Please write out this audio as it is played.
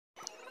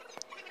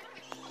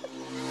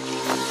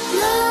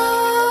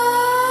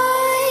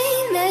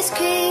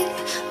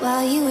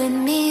while you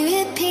and me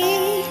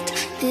repeat.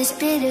 This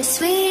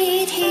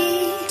bittersweet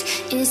heat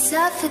is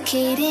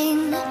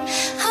suffocating.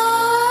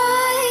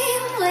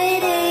 I'm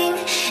waiting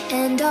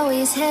and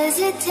always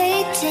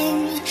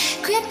hesitating.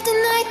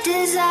 Kryptonite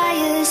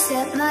desires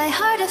set my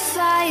heart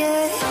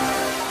afire.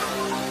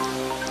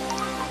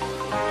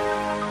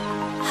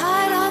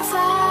 Heart on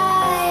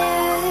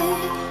fire.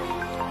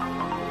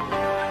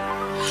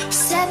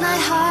 Set my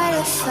heart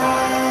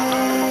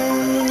afire.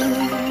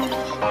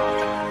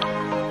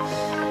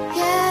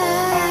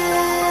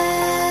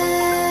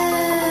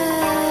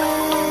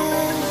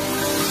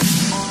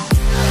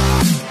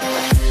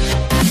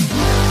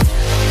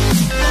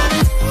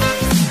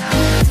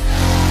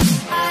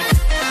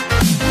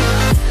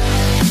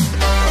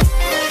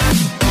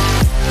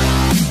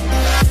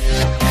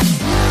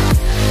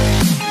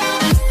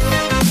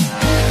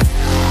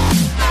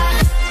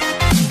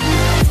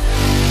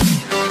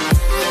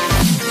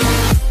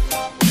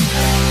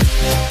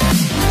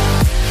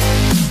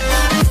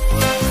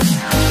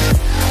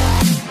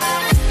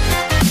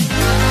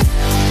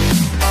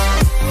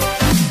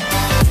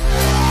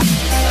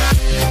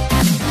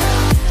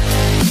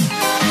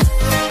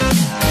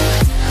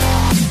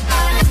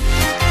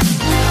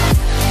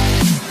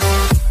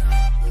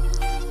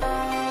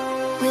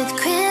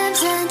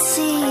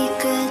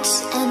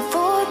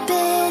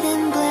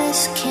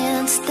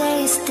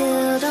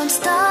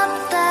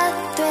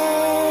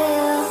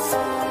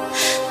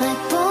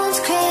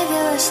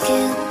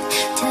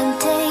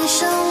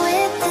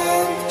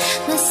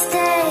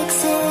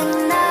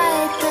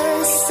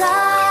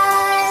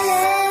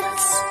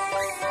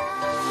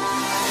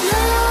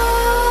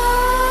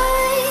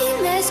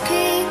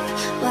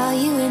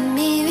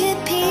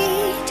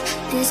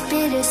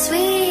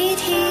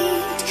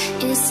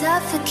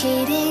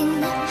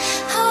 Suffocating.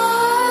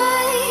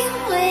 I'm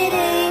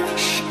waiting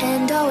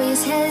and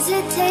always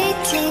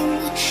hesitating.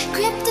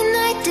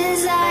 Kryptonite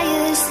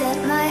desires set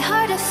my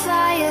heart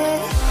afire.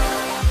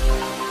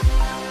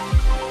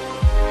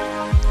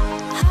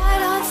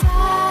 Heart on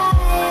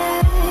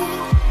fire.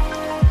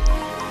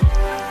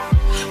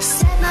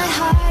 Set my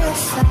heart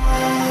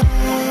afire.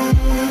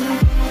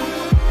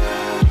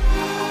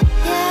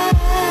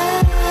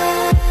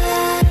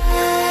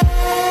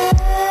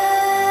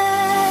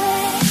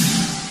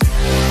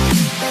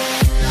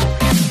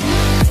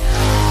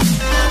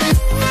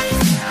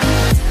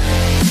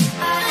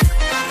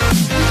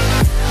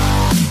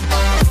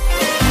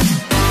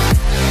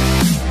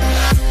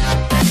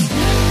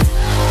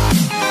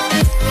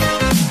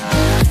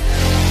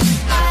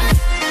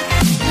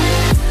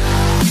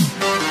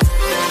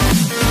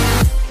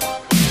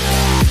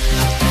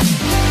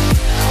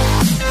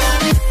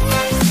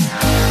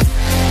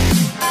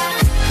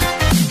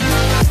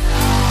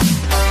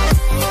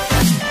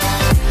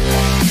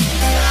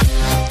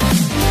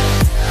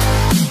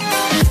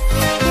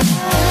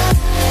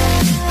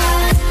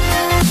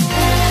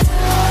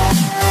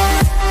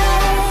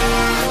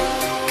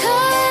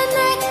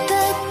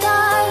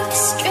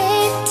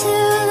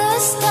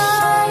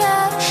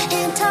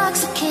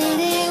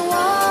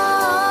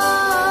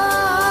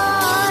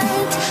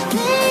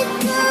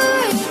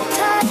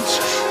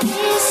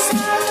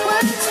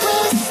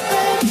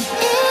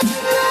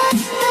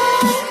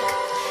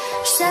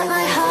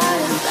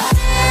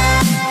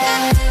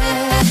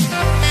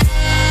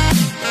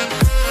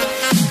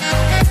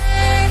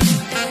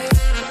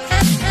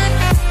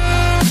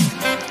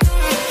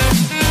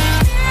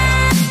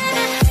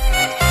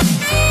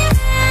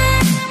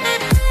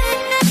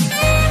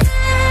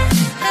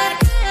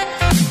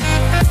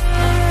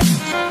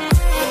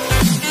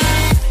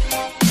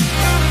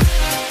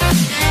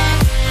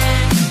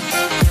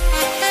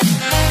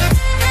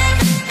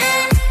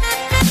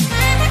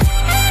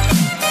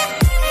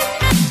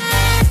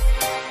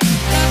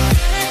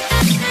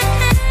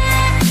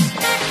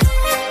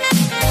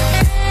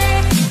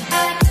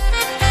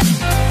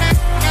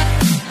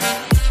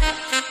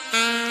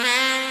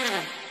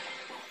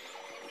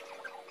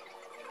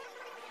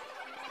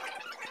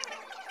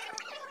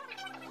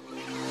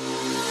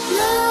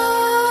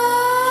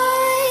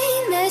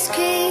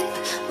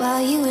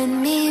 While you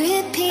and me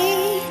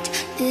repeat,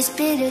 this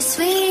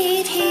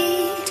bittersweet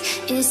heat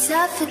is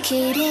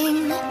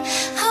suffocating.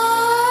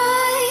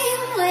 I'm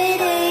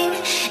waiting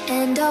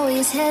and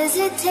always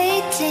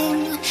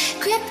hesitating.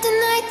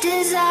 Kryptonite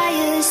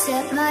desires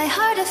set my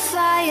heart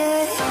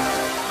afire.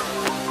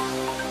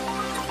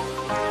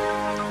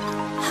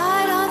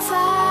 Heart on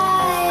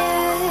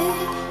fire.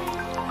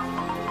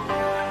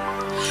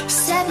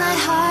 Set my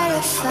heart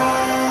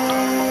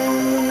afire.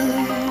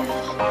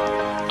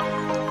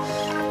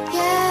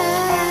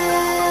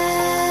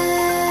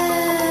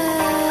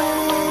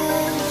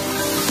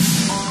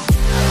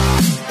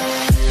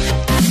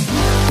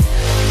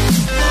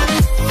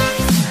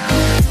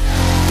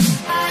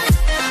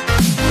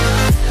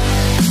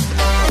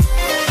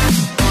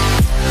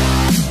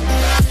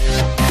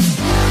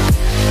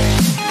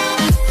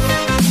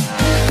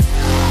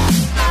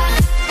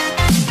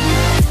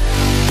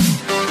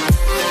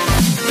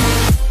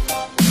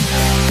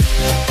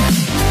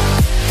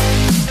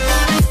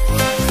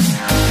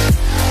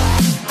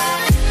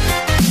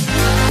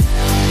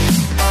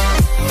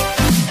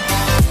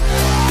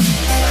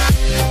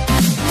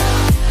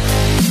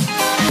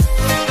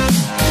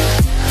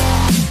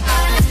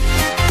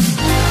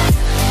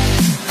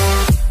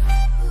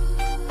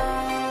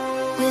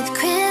 with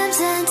cranberries.